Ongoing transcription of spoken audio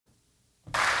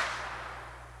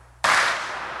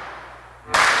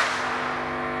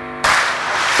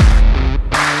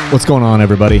What's going on,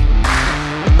 everybody?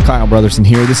 Kyle Brotherson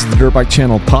here. This is the Dirt Bike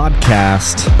Channel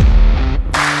podcast.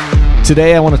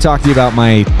 Today, I want to talk to you about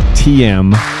my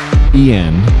TM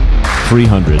EN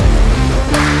 300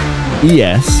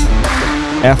 ES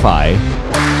FI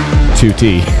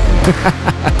 2T.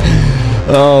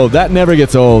 Oh, that never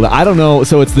gets old. I don't know.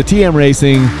 So it's the TM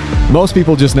Racing. Most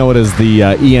people just know it as the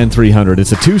EN 300.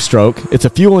 It's a two-stroke. It's a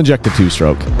fuel-injected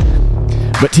two-stroke.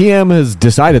 But TM has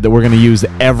decided that we're going to use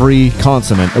every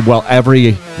consonant, well,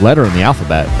 every letter in the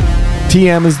alphabet.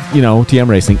 TM is, TM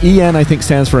Racing. EN, I think,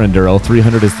 stands for Enduro.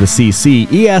 300 is the CC.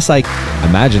 ES, I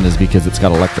imagine, is because it's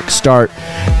got electric start.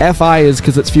 FI is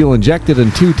because it's fuel injected,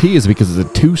 and 2T is because it's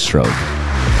a two-stroke.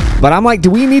 But I'm like,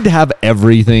 do we need to have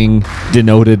everything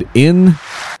denoted in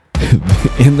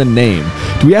the name?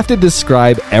 Do we have to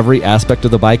describe every aspect of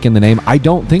the bike in the name? I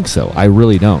don't think so. I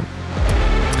really don't.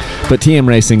 But TM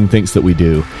Racing thinks that we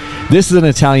do. This is an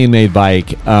Italian-made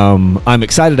bike. I'm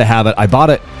excited to have it. I bought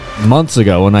it months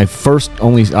ago, and I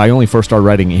only first started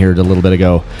riding it here a little bit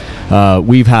ago.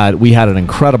 We had an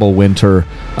incredible winter,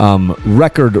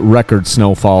 record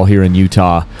snowfall here in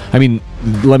Utah. I mean,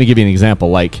 let me give you an example.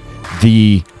 Like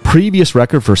the previous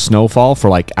record for snowfall for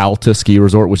like Alta Ski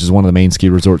Resort, which is one of the main ski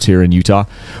resorts here in Utah,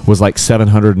 was like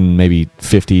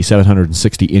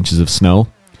 760 inches of snow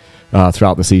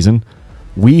throughout the season.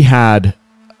 We had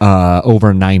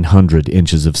over 900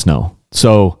 inches of snow.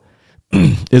 So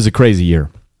it was a crazy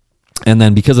year. And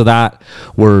then because of that,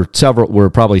 we're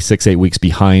probably 6-8 weeks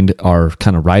behind our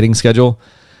kind of riding schedule.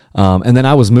 And then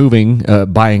I was moving,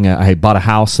 I bought a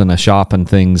house and a shop and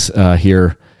things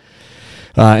here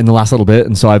in the last little bit.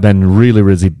 And so I've been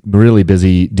really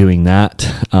busy doing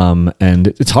that. And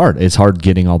it's hard. It's hard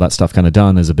getting all that stuff kind of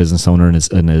done as a business owner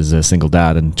and as a single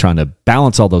dad and trying to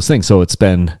balance all those things. So it's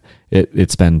been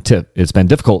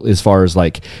difficult as far as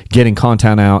like getting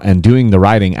content out and doing the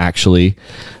writing actually.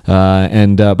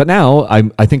 But now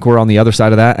I think we're on the other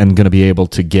side of that and going to be able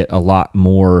to get a lot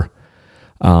more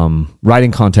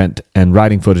writing content and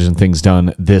writing footage and things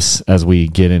done as we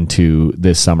get into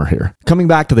this summer here. Coming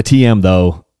back to the TM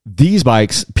though, these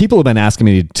bikes, people have been asking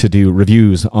me to do a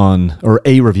review on a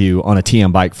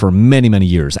TM bike for many, many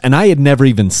years. And I had never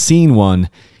even seen one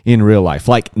in real life,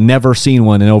 like never seen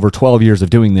one in over 12 years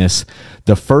of doing this.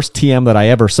 The first TM that I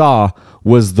ever saw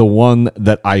was the one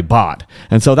that I bought.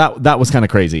 And so that was kind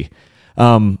of crazy.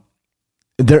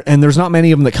 There's not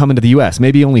many of them that come into the US,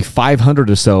 maybe only 500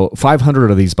 or so,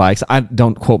 500 of these bikes.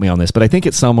 Don't quote me on this, but I think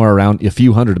it's somewhere around a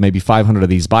few hundred, maybe 500 of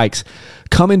these bikes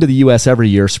come into the US every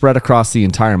year, spread across the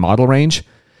entire model range.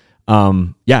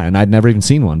 And I'd never even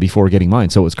seen one before getting mine.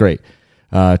 So it was great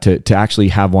to actually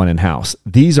have one in house.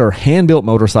 These are hand-built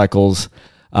motorcycles.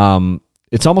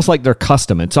 It's almost like they're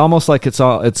custom. It's almost like it's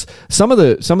some of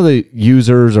the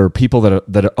users or people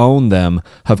that own them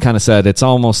have kind of said it's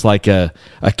almost like a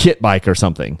kit bike or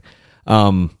something.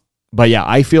 But yeah,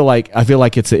 I feel like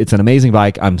it's an amazing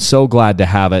bike. I'm so glad to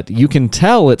have it. You can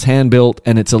tell it's hand built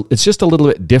and it's just a little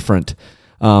bit different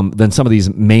than some of these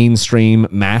mainstream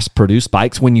mass-produced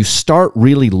bikes. When you start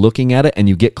really looking at it and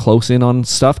you get close in on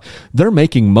stuff, they're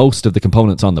making most of the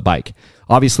components on the bike.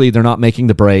 Obviously, they're not making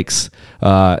the brakes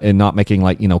and not making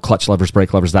clutch levers,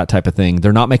 brake levers, that type of thing.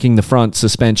 They're not making the front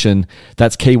suspension.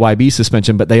 That's KYB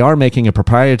suspension, but they are making a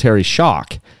proprietary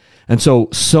shock. And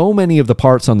so many of the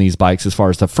parts on these bikes, as far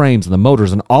as the frames and the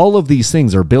motors and all of these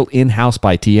things, are built in-house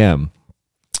by TM.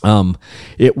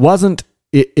 It wasn't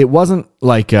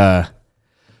like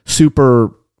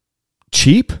super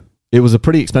cheap. It was a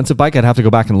pretty expensive bike. I'd have to go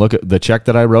back and look at the check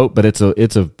that I wrote, but it's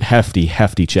a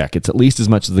hefty check. It's at least as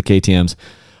much as the KTMs.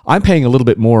 I'm paying a little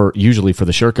bit more usually for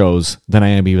the Shercos than I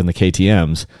am even the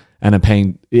KTMs,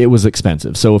 and it was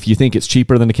expensive. So if you think it's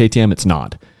cheaper than the KTM, it's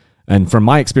not. And from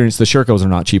my experience, the Shercos are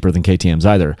not cheaper than KTMs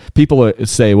either. People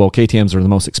say, well, KTMs are the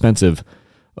most expensive.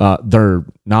 They're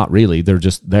not really. They're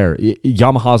just there.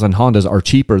 Yamahas and Hondas are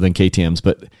cheaper than KTMs,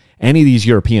 but any of these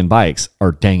European bikes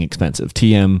are dang expensive.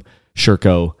 TM,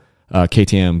 Sherco,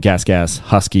 KTM, Gas,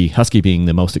 Husky being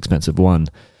the most expensive one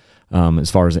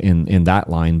as far as in that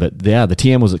line. But yeah, the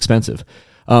TM was expensive.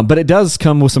 But it does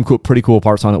come with some pretty cool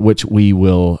parts on it, which we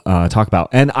will talk about.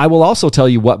 And I will also tell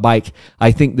you what bike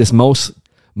I think this most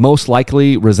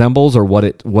likely resembles, or what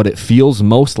it feels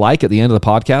most like at the end of the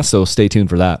podcast. So stay tuned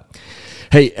for that.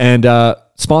 Hey, and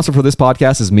sponsor for this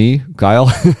podcast is me, Kyle.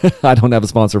 I don't have a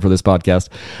sponsor for this podcast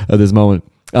at this moment.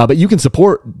 But you can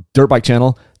support Dirt Bike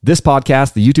Channel, this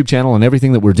podcast, the YouTube channel, and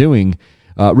everything that we're doing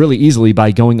really easily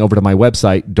by going over to my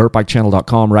website,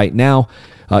 dirtbikechannel.com right now.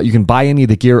 You can buy any of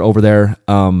the gear over there.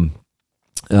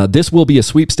 This will be a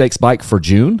sweepstakes bike for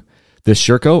June, this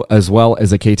Sherco, as well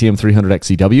as a KTM 300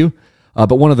 XCW.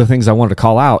 But one of the things I wanted to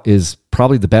call out is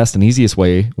probably the best and easiest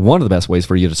way, one of the best ways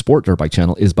for you to support Dirt Bike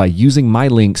Channel is by using my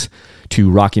links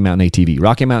to Rocky Mountain ATV.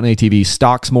 Rocky Mountain ATV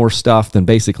stocks more stuff than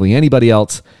basically anybody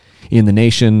else in the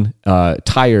nation,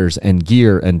 tires and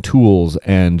gear and tools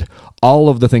and all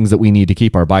of the things that we need to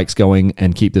keep our bikes going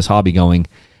and keep this hobby going.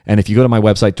 And if you go to my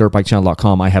website,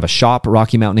 dirtbikechannel.com, I have a shop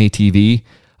Rocky Mountain ATV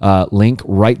link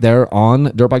right there on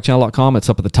dirtbikechannel.com. It's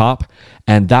up at the top,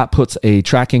 and that puts a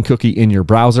tracking cookie in your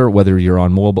browser, whether you're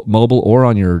on mobile or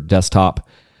on your desktop.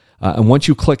 And once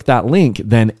you click that link,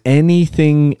 then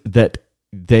anything that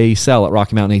they sell at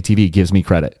Rocky Mountain ATV gives me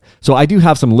credit. So I do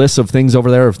have some lists of things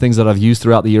over there of things that I've used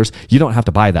throughout the years. You don't have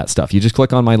to buy that stuff. You just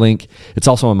click on my link. It's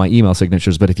also on my email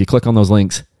signatures, but if you click on those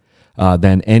links,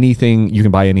 then you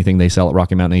can buy anything they sell at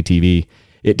Rocky Mountain ATV.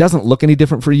 It doesn't look any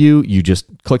different for you. You just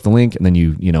click the link and then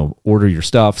you order your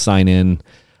stuff, sign in,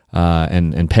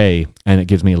 and pay, and it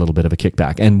gives me a little bit of a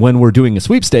kickback. And when we're doing a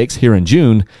sweepstakes here in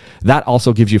June, that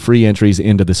also gives you free entries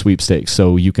into the sweepstakes.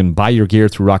 So you can buy your gear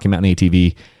through Rocky Mountain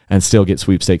ATV and still get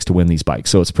sweepstakes to win these bikes.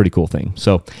 So it's a pretty cool thing.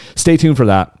 So stay tuned for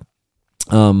that.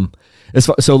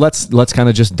 So let's kind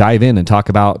of just dive in and talk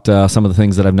about some of the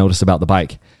things that I've noticed about the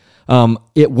bike.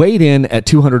 It weighed in at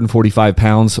 245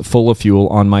 pounds full of fuel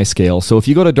on my scale. So if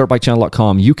you go to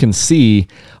dirtbikechannel.com, you can see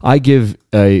I give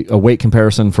a weight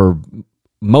comparison for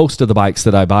most of the bikes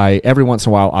that I buy. Every once in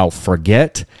a while, I'll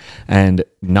forget and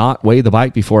not weigh the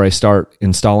bike before I start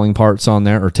installing parts on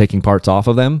there or taking parts off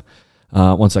of them.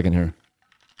 1 second here.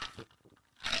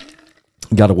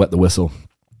 Got to wet the whistle.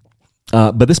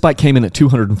 But this bike came in at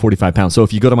 245 pounds. So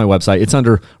if you go to my website, it's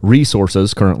under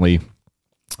resources currently,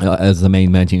 as the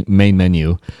main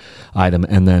menu item,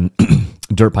 and then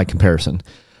dirt bike comparison.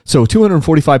 So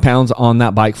 245 pounds on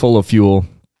that bike full of fuel.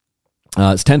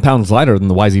 It's 10 pounds lighter than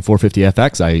the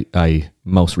YZ450FX I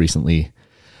most recently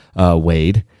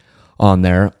weighed on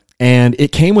there. And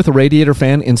it came with a radiator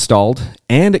fan installed,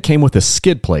 and it came with a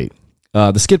skid plate.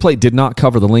 The skid plate did not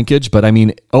cover the linkage, but and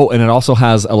it also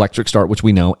has electric start, which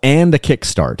we know, and a kick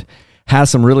start. Has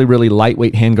some really, really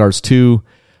lightweight handguards too.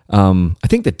 I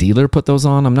think the dealer put those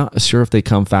on. I'm not sure if they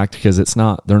come fact because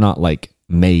they're not like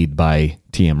made by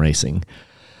TM Racing.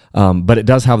 But it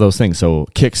does have those things. So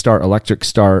kickstart, electric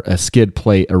start, a skid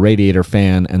plate, a radiator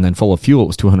fan, and then full of fuel. It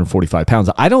was 245 pounds.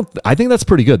 I think that's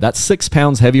pretty good. That's 6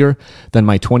 pounds heavier than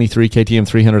my 23 KTM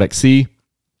 300XC.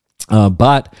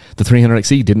 But the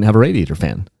 300XC didn't have a radiator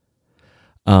fan.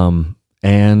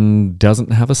 And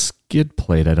doesn't have a skid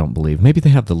plate, I don't believe. Maybe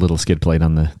they have the little skid plate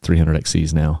on the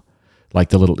 300XCs now.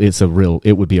 Like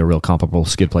it would be a real comparable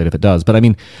skid plate if it does. But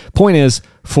point is,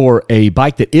 for a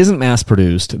bike that isn't mass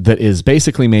produced, that is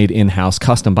basically made in-house,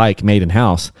 custom bike made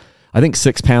in-house, I think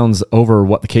 6 pounds over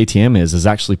what the KTM is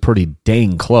actually pretty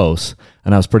dang close.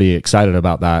 And I was pretty excited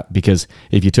about that because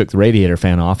if you took the radiator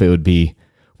fan off, it would be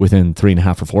within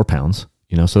 3.5 or 4 pounds,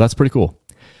 so that's pretty cool.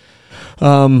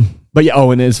 But yeah,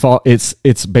 and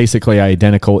it's basically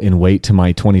identical in weight to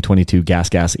my 2022 Gas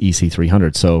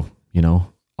EC300. So,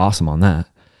 awesome on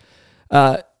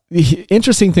that.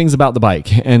 Interesting things about the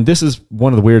bike, and this is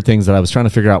one of the weird things that I was trying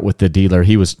to figure out with the dealer.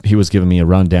 He was giving me a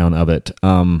rundown of it.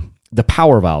 The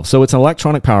power valve. So it's an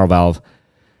electronic power valve,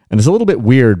 and it's a little bit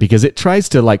weird because it tries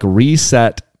to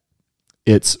reset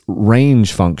its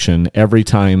range function every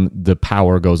time the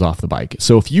power goes off the bike.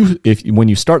 So if when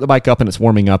you start the bike up and it's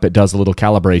warming up, it does a little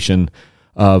calibration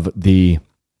of the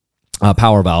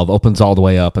power valve, opens all the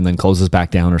way up and then closes back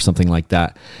down or something like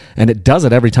that. And it does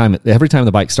it every time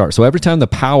the bike starts. So every time the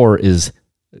power is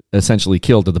essentially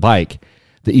killed to the bike,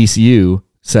 the ECU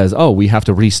says, oh, we have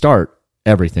to restart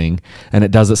everything. And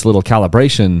it does this little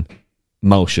calibration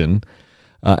motion.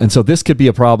 And so this could be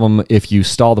a problem if you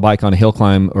stall the bike on a hill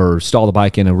climb or stall the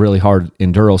bike in a really hard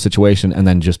enduro situation and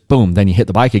then just boom, then you hit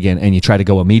the bike again and you try to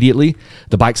go immediately.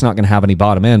 The bike's not going to have any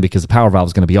bottom end because the power valve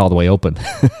is going to be all the way open.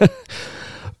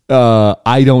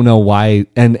 I don't know why.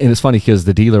 And it's funny because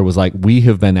the dealer was like, we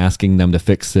have been asking them to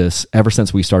fix this ever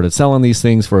since we started selling these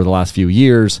things for the last few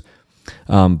years.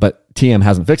 But TM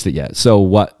hasn't fixed it yet. So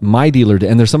what my dealer did,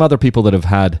 and there's some other people that have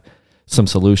had some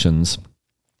solutions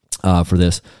for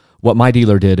this. What my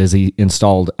dealer did is he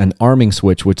installed an arming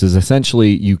switch, which is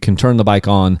essentially you can turn the bike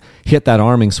on, hit that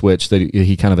arming switch that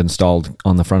he kind of installed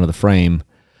on the front of the frame,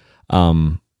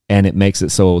 and it makes it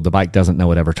so the bike doesn't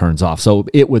know it ever turns off. So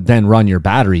it would then run your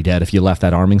battery dead if you left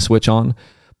that arming switch on.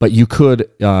 But you could,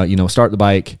 start the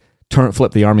bike,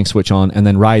 flip the arming switch on, and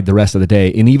then ride the rest of the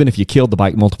day. And even if you killed the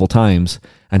bike multiple times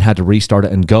and had to restart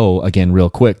it and go again real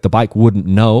quick, the bike wouldn't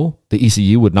know, the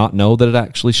ECU would not know that it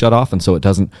actually shut off, and so it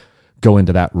doesn't go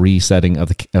into that resetting of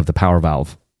the power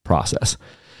valve process.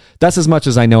 that's as much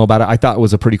as I know about it. I thought it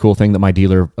was a pretty cool thing that my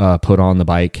dealer put on the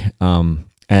bike.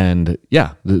 And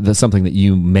yeah, that's something that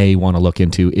you may want to look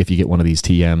into if you get one of these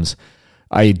TMs.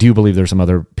 I do believe there's some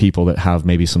other people that have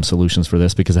maybe some solutions for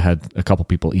this, because I had a couple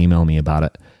people email me about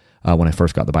it when I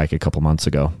first got the bike a couple months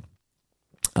ago.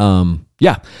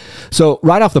 Yeah. So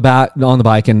right off the bat on the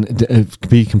bike, and to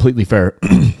be completely fair,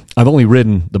 I've only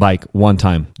ridden the bike one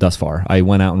time thus far. I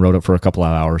went out and rode it for a couple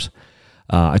of hours.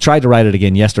 I tried to ride it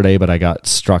again yesterday, but I got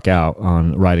struck out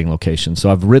on riding location.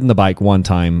 So I've ridden the bike one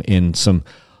time in some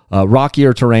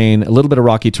rockier terrain, a little bit of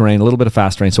rocky terrain, a little bit of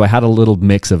fast terrain. So I had a little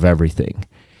mix of everything.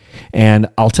 And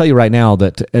I'll tell you right now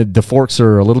that the forks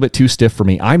are a little bit too stiff for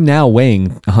me. I'm now weighing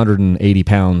 180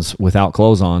 pounds without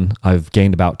clothes on. I've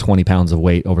gained about 20 pounds of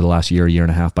weight over the last year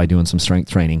and a half by doing some strength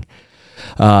training.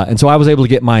 And so I was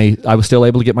still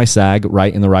able to get my sag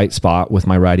right in the right spot with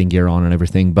my riding gear on and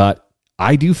everything. But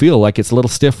I do feel like it's a little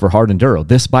stiff for hard enduro.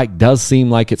 This bike does seem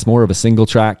like it's more of a single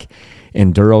track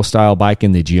enduro style bike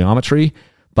in the geometry,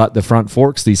 but the front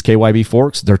forks, these KYB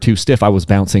forks, they're too stiff. I was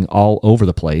bouncing all over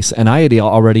the place, and I had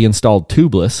already installed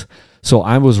tubeless, so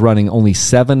I was running only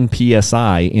 7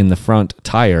 PSI in the front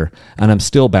tire, and I'm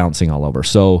still bouncing all over.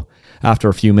 So after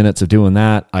a few minutes of doing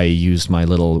that, I used my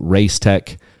little Race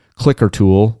Tech clicker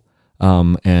tool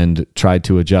and tried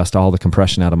to adjust all the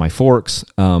compression out of my forks.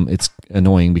 It's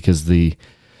annoying because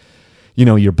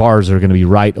your bars are going to be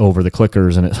right over the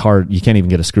clickers, and it's hard. You can't even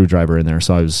get a screwdriver in there.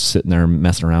 So I was sitting there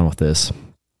messing around with this,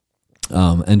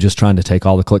 and just trying to take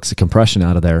all the clicks of compression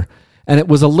out of there. And it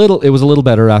was a little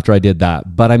better after I did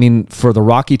that. But I mean, for the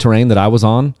rocky terrain that I was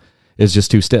on, it's just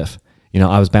too stiff.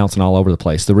 I was bouncing all over the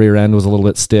place. The rear end was a little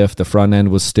bit stiff. The front end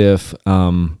was stiff.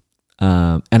 And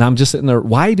I'm just sitting there.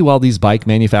 Why do all these bike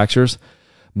manufacturers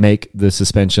make the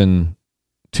suspension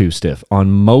too stiff? On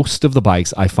most of the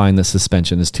bikes, I find the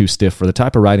suspension is too stiff for the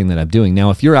type of riding that I'm doing. Now,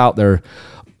 if you're out there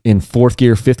in 4th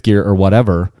gear, 5th gear, or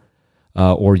whatever,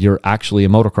 or you're actually a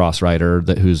motocross rider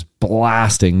who's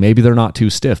blasting, maybe they're not too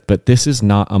stiff, but this is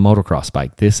not a motocross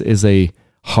bike. This is a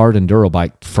hard enduro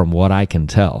bike from what I can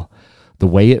tell. The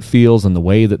way it feels and the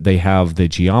way that they have the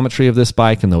geometry of this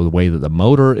bike and the way that the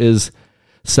motor is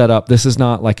set up, this is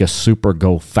not like a super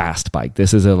go fast bike.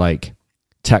 This is a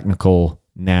technical,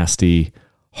 nasty,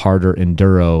 harder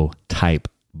enduro type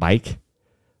bike,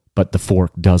 but the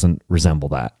fork doesn't resemble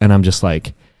that. And I'm just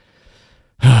like,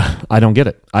 I don't get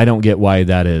it. I don't get why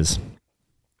that is.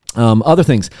 Other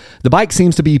things, the bike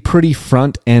seems to be pretty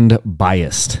front end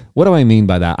biased. What do I mean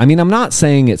by that? I mean, I'm not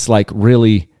saying it's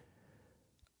really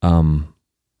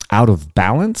out of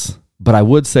balance, but I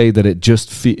would say that it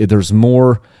just there's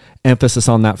more emphasis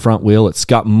on that front wheel. It's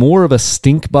got more of a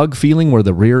stink bug feeling where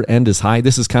the rear end is high.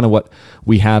 This is kind of what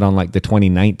we had on the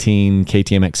 2019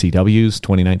 KTM XCWs,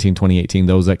 2019, 2018,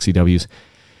 those XCWs.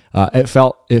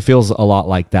 It feels a lot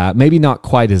like that. Maybe not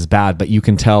quite as bad, but you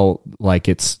can tell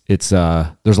it's there's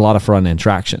a lot of front end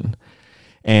traction.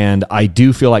 And I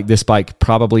do feel like this bike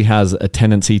probably has a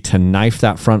tendency to knife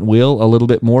that front wheel a little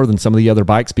bit more than some of the other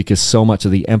bikes, because so much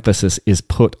of the emphasis is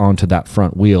put onto that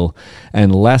front wheel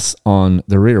and less on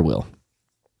the rear wheel.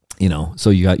 So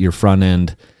you got your front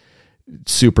end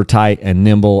super tight and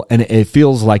nimble, and it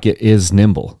feels like it is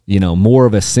nimble, more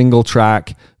of a single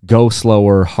track, go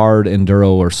slower, hard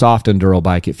enduro or soft enduro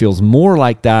bike. It feels more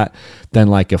like that than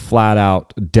like a flat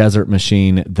out desert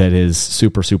machine that is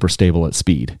super, super stable at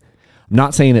speed. I'm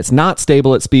not saying it's not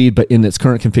stable at speed, but in its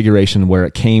current configuration where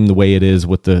it came the way it is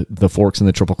with the forks and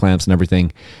the triple clamps and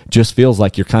everything, just feels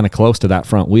like you're kind of close to that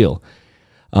front wheel.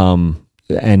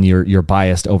 And you're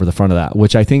biased over the front of that,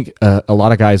 which I think a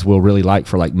lot of guys will really like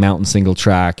for mountain single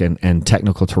track and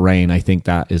technical terrain. I think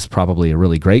that is probably a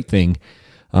really great thing,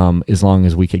 as long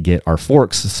as we could get our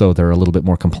forks so they're a little bit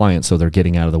more compliant, so they're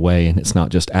getting out of the way and it's not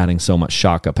just adding so much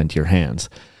shock up into your hands.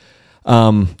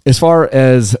 As far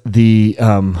as the,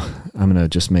 I'm going to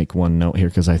just make one note here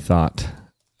because I thought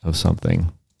of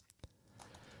something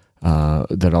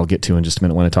that I'll get to in just a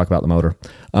minute when I talk about the motor.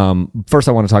 First,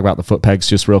 I want to talk about the foot pegs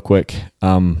just real quick.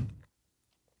 But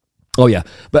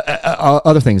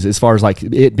other things, as far as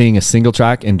it being a single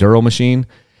track enduro machine,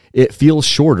 it feels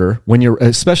shorter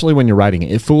especially when you're riding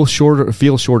it. It feels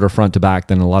shorter front to back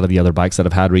than a lot of the other bikes that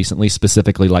I've had recently,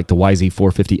 specifically like the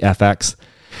YZ450FX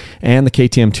and the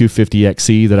KTM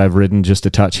 250XC that I've ridden just a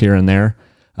touch here and there.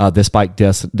 This bike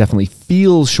definitely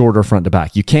feels shorter front to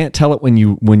back. You can't tell it when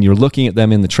you're looking at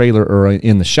them in the trailer or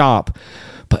in the shop,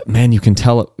 but man, you can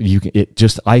tell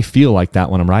it. I feel like that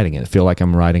when I'm riding it. I feel like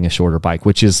I'm riding a shorter bike,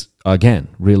 which is again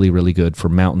really, really good for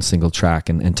mountain single track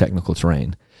and technical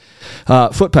terrain.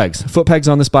 Foot pegs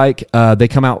on this bike, they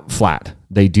come out flat.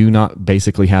 They do not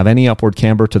basically have any upward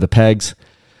camber to the pegs.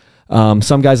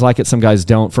 Some guys like it, some guys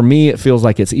don't. For me, it feels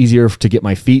like it's easier to get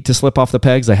my feet to slip off the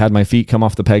pegs. I had my feet come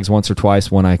off the pegs once or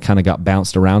twice when I kind of got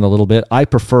bounced around a little bit. I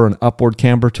prefer an upward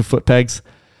camber to foot pegs.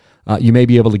 You may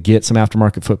be able to get some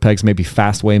aftermarket foot pegs. Maybe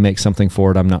Fastway makes something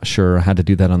for it. I'm not sure. I had to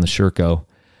do that on the Sherco.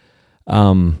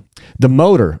 The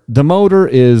motor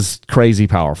is crazy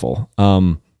powerful.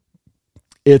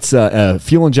 It's a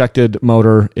fuel injected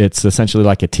motor. It's essentially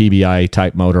like a TBI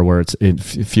type motor where it's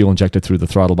fuel injected through the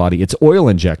throttle body. It's oil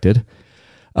injected.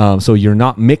 So you're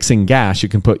not mixing gas. You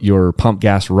can put your pump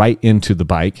gas right into the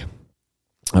bike,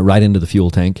 right into the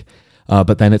fuel tank.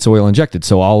 But then it's oil injected.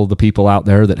 So all of the people out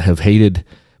there that have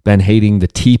been hating the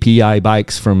TPI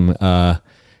bikes from,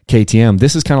 KTM,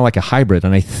 this is kind of like a hybrid.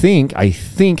 And I think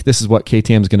this is what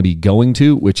KTM is going to be going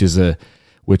to, which is a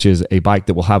bike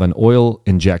that will have an oil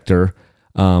injector.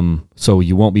 So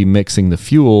you won't be mixing the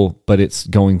fuel, but it's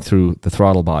going through the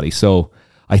throttle body. So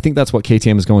I think that's what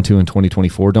KTM is going to in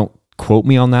 2024. Don't quote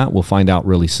me on that. We'll find out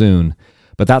really soon.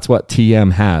 But that's what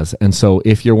TM has. And so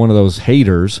if you're one of those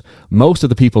haters, most of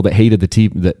the people that hated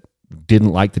that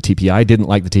didn't like the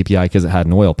TPI because it had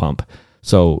an oil pump.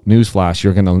 So newsflash,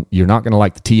 you're not gonna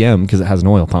like the TM because it has an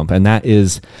oil pump, and that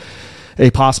is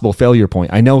a possible failure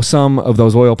point. I know some of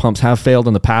those oil pumps have failed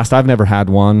in the past. I've never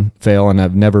had one fail, and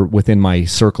I've never, within my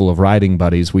circle of riding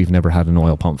buddies, we've never had an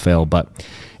oil pump fail, but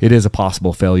it is a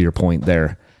possible failure point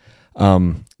there.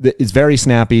 It's very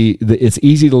snappy. It's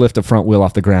easy to lift the front wheel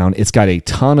off the ground. It's got a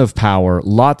ton of power,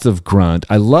 lots of grunt.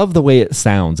 I love the way it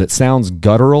sounds. It sounds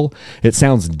guttural. It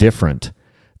sounds different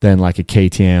than like a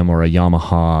KTM or a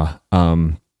Yamaha.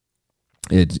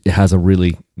 It has a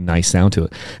really nice sound to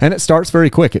it, and it starts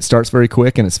very quick.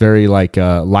 And it's very like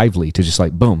lively to just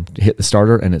like boom, hit the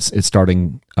starter, and it's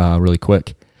starting really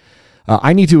quick.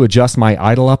 I need to adjust my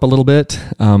idle up a little bit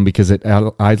because it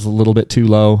idles a little bit too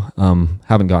low.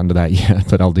 Haven't gotten to that yet,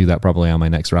 but I'll do that probably on my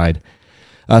next ride.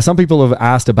 Some people have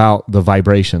asked about the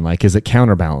vibration, like is it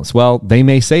counterbalance? Well, they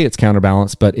may say it's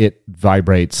counterbalance, but it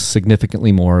vibrates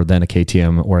significantly more than a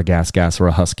KTM or a gas or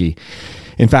a Husky.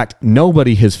 In fact,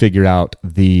 nobody has figured out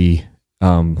the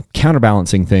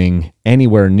counterbalancing thing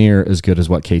anywhere near as good as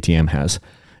what KTM has.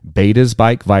 Beta's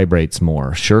bike vibrates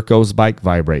more. Sherco's bike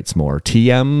vibrates more.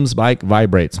 TM's bike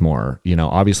vibrates more. You know,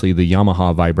 obviously the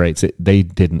Yamaha vibrates. They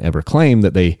didn't ever claim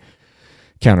that they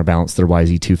counterbalance their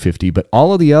YZ250, but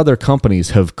all of the other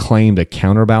companies have claimed a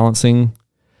counterbalancing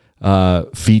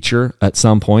feature at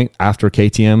some point after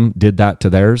KTM did that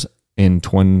to theirs on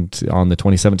the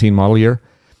 2017 model year.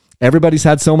 Everybody's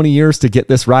had so many years to get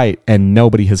this right, and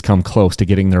nobody has come close to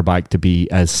getting their bike to be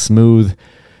as smooth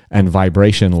and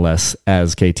vibrationless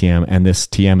as KTM, and this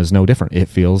TM is no different. It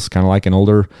feels kind of like an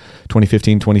older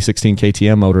 2015, 2016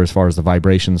 KTM motor as far as the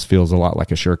vibrations. Feels a lot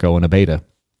like a Sherco and a Beta.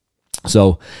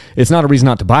 So it's not a reason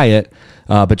not to buy it,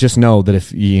 but just know that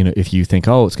if you think,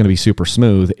 oh, it's going to be super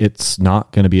smooth, it's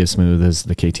not going to be as smooth as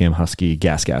the KTM Husky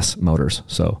gas motors.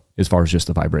 So as far as just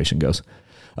the vibration goes,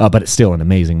 but it's still an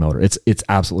amazing motor. It's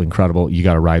absolutely incredible. You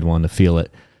got to ride one to feel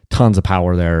it. Tons of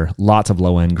power there, lots of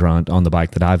low end grunt on the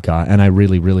bike that I've got, and I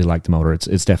really, really like the motor.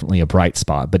 It's definitely a bright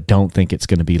spot, but don't think it's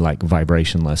going to be like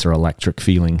vibrationless or electric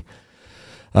feeling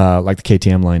like the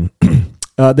KTM line.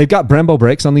 They've got Brembo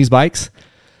brakes on these bikes.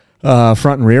 Front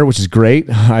and rear, which is great.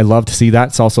 I love to see that.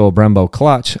 It's also a Brembo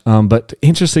clutch. But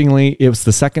interestingly, it was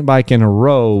the second bike in a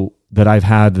row that I've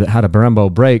had that had a Brembo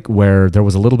brake where there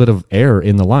was a little bit of air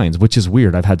in the lines, which is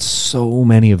weird. I've had so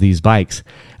many of these bikes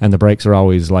and the brakes are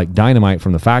always like dynamite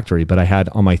from the factory, but I had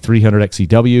on my 300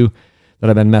 XCW that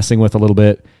I've been messing with a little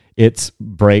bit. Its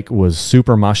brake was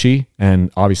super mushy, and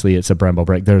obviously it's a Brembo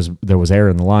brake. There was air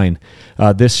in the line.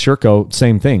 This Sherco,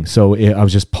 same thing. So I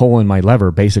was just pulling my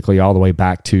lever basically all the way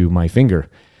back to my finger.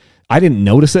 I didn't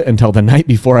notice it until the night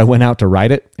before I went out to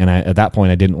ride it, and at that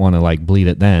point I didn't want to like bleed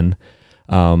it then.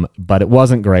 But it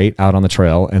wasn't great out on the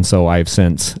trail, and so I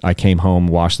came home,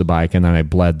 washed the bike, and then I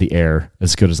bled the air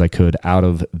as good as I could out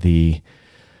of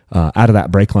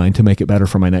that brake line to make it better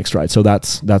for my next ride. So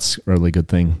that's a really good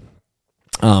thing.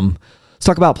 Let's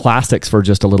talk about plastics for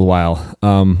just a little while.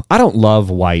 I don't love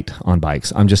white on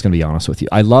bikes. I'm just going to be honest with you.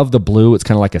 I love the blue. It's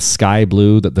kind of like a sky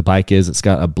blue that the bike is. It's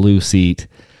got a blue seat.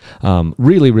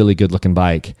 Really, really good looking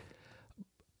bike,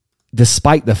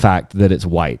 despite the fact that it's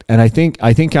white. And I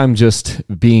think I'm just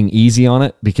being easy on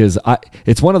it because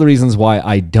it's one of the reasons why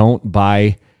I don't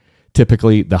buy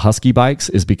typically the Husky bikes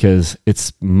is because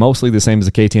it's mostly the same as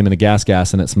a KTM and a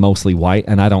gas and it's mostly white,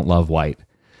 and I don't love white.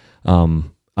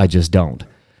 I just don't.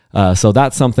 So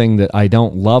that's something that I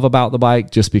don't love about the bike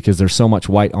just because there's so much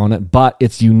white on it, but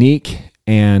it's unique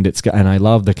and I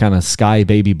love the kind of sky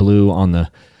baby blue on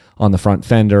the front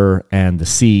fender and the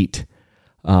seat.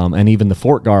 and even the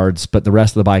fork guards, but the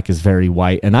rest of the bike is very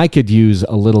white. And I could use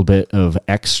a little bit of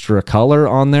extra color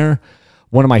on there.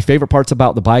 One of my favorite parts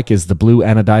about the bike is the blue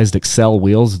anodized Excel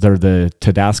wheels. They're the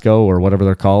Tedesco or whatever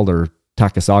they're called, or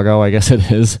Takasago, I guess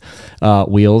it is,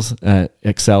 wheels,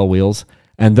 Excel wheels.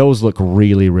 And those look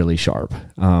really, really sharp.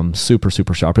 Super,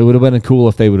 super sharp. It would have been cool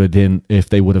if they would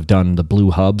have done the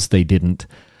blue hubs. They didn't.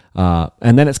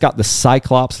 And then it's got the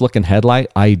Cyclops looking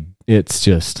headlight. It's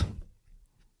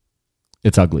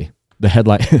ugly. The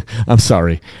headlight, I'm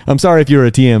sorry if you're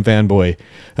a TM fanboy,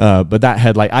 but that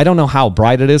headlight, I don't know how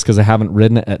bright it is because I haven't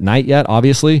ridden it at night yet,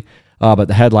 obviously, but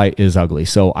the headlight is ugly.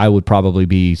 So I would probably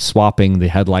be swapping the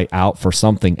headlight out for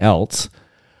something else,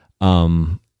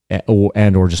 or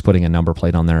just putting a number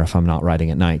plate on there if I'm not riding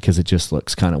at night, because it just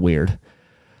looks kind of weird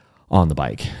on the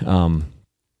bike.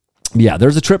 Yeah,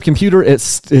 there's a trip computer.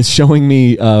 It's showing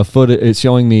me It's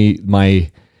showing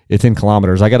me it's in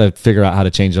kilometers. I got to figure out how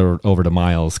to change it over to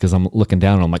miles, because I'm looking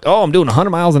down and I'm like, oh, I'm doing 100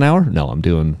 miles an hour. No, I'm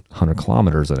doing 100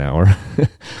 kilometers an hour.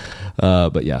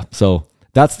 But yeah, so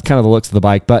that's kind of the looks of the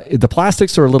bike. But the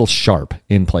plastics are a little sharp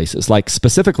in places, like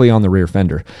specifically on the rear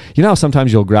fender. You know how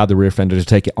sometimes you'll grab the rear fender to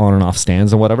take it on and off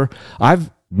stands and whatever? I've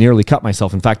nearly cut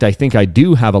myself. In fact, I think I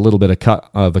do have a little bit of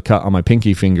a cut on my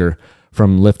pinky finger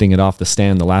from lifting it off the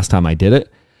stand the last time I did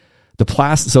it. So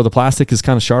the plastic is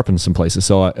kind of sharp in some places.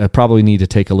 So I probably need to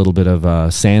take a little bit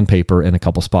of sandpaper in a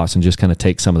couple spots and just kind of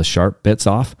take some of the sharp bits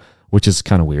off, which is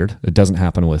kind of weird. It doesn't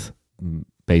happen with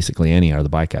basically any other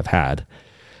bike I've had.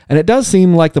 And it does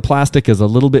seem like the plastic is a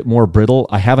little bit more brittle.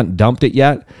 I haven't dumped it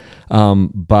yet,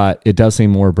 but it does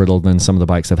seem more brittle than some of the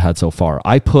bikes I've had so far.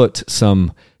 I put a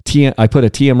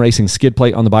TM Racing skid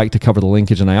plate on the bike to cover the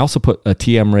linkage, and I also put a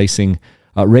TM Racing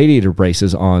radiator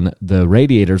braces on the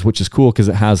radiators, which is cool because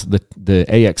it has the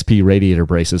AXP radiator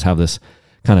braces have this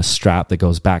kind of strap that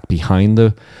goes back behind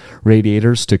the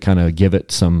radiators to kind of give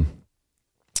it some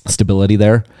stability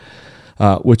there,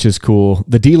 which is cool.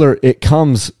 The dealer, it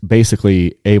comes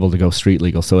basically able to go street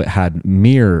legal. So it had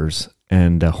mirrors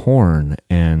and a horn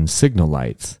and signal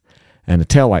lights and a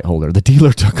taillight holder. The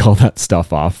dealer took all that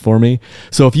stuff off for me.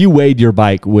 So if you weighed your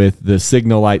bike with the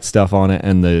signal light stuff on it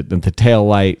and the tail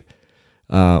light,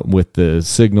 with the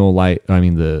signal light, I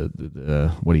mean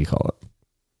the what do you call it?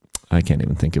 I can't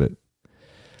even think of it.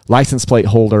 License plate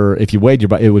holder. If you weighed your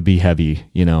bike, it would be heavy,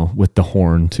 with the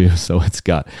horn too. So it's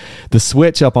got the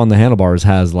switch up on the handlebars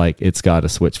it's got a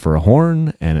switch for a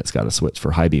horn, and it's got a switch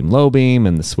for high beam, low beam,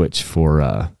 and the switch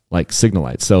for signal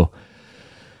lights. So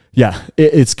yeah,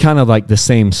 it's kind of like the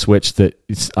same switch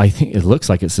I think it looks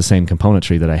like it's the same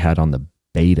componentry that I had on the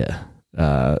beta,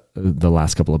 the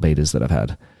last couple of betas that I've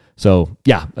had. So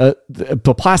yeah,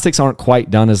 the plastics aren't quite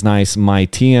done as nice. Some of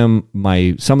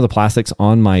the plastics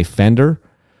on my fender,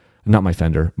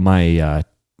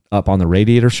 up on the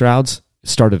radiator shrouds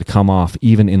started to come off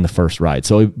even in the first ride.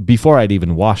 So before I'd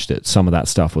even washed it, some of that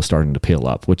stuff was starting to peel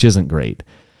up, which isn't great.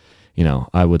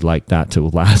 I would like that to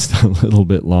last a little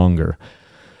bit longer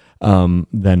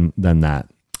than that.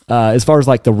 As far as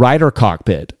like the rider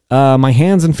cockpit, my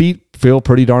hands and feet feel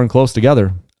pretty darn close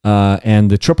together.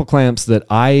 And the triple clamps and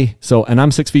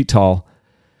I'm 6 feet tall.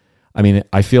 I mean,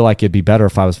 I feel like it'd be better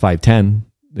if I was 5'10"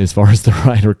 as far as the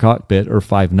rider cockpit, or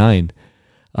 5'9".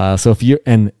 So if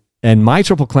and my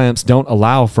triple clamps don't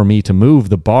allow for me to move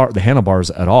the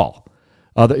handlebars at all.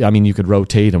 You could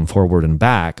rotate them forward and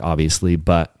back, obviously,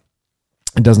 but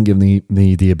it doesn't give me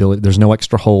the ability. There's no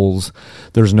extra holes.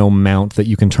 There's no mount that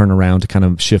you can turn around to kind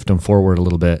of shift them forward a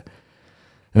little bit.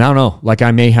 And I don't know,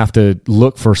 I may have to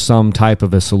look for some type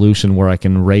of a solution where I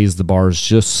can raise the bars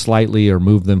just slightly or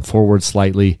move them forward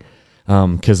slightly,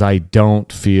 because I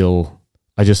just feel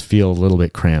a little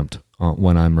bit cramped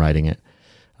when I'm riding it.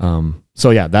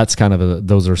 So yeah, that's kind of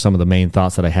those are some of the main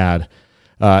thoughts that I had.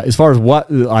 As far as what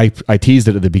I teased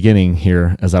it at the beginning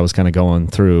here as I was kind of going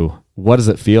through, what does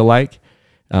it feel like?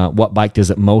 What bike does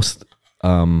it most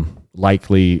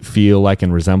likely feel like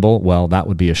and resemble? Well, that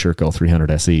would be a Sherco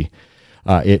 300 SE.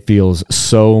 It feels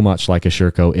so much like a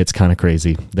Sherco. It's kind of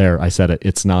crazy. There, I said it.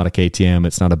 It's not a KTM.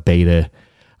 It's not a Beta.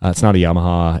 It's not a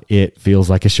Yamaha. It feels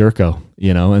like a Sherco,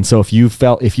 And so if you've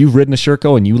ridden a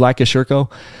Sherco and you like a Sherco,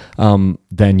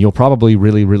 then you'll probably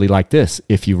really, really like this.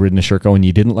 If you've ridden a Sherco and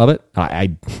you didn't love it,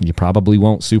 you probably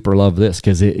won't super love this,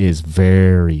 because it is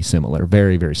very similar,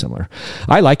 very, very similar.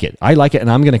 I like it,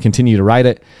 and I'm going to continue to ride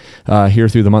it here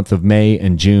through the month of May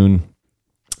and June,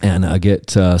 and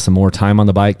get some more time on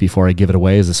the bike before I give it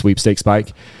away as a sweepstakes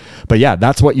bike. But yeah,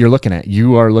 that's what you're looking at.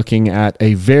 You are looking at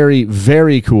a very,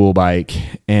 very cool bike,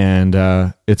 and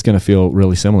it's going to feel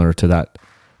really similar to that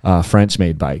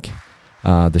French-made bike,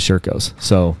 the Shercos.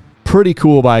 So pretty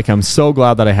cool bike. I'm so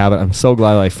glad that I have it. I'm so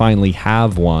glad that I finally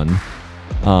have one.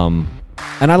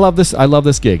 And I love this. I love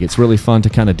this gig. It's really fun to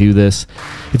kind of do this.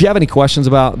 If you have any questions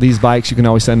about these bikes, you can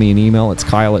always send me an email. It's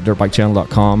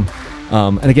kyle@dirtbikechannel.com.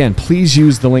 And again, please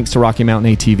use the links to Rocky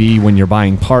Mountain ATV when you're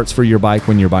buying parts for your bike,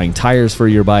 when you're buying tires for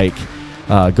your bike.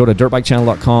 Go to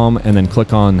dirtbikechannel.com and then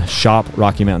click on Shop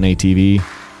Rocky Mountain ATV,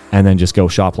 and then just go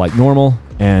shop like normal,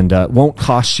 and won't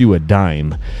cost you a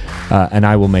dime. And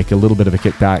I will make a little bit of a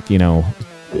kickback. You know,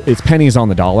 it's pennies on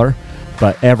the dollar,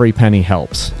 but every penny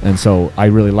helps. And so I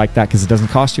really like that because it doesn't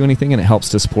cost you anything and it helps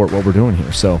to support what we're doing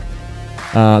here. So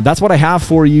that's what I have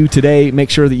for you today. Make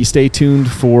sure that you stay tuned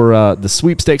for the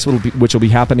sweepstakes, which will be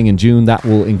happening in June. That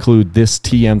will include this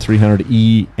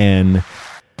TM300EN.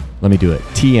 Let me do it.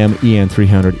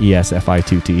 TM-EN300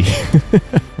 ESFI2T.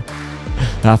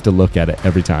 I have to look at it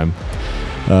every time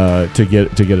to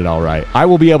get it all right. I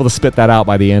will be able to spit that out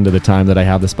by the end of the time that I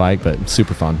have this bike, but it's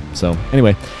super fun. So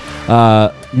anyway,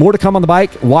 more to come on the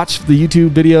bike. Watch the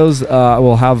YouTube videos. I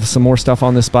will have some more stuff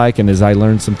on this bike, and as I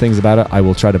learn some things about it, I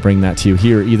will try to bring that to you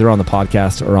here, either on the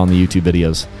podcast or on the YouTube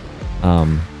videos.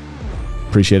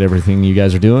 Appreciate everything you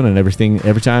guys are doing, and every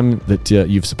time that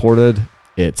you've supported.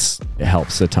 It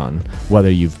helps a ton.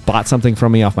 Whether you've bought something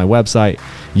from me off my website,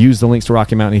 use the links to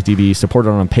Rocky Mountain ATV, support it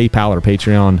on PayPal or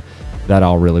Patreon, that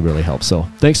all really, really helps. So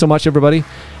thanks so much, everybody.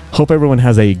 Hope everyone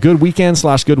has a good weekend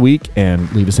 /good week, and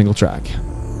leave a single track.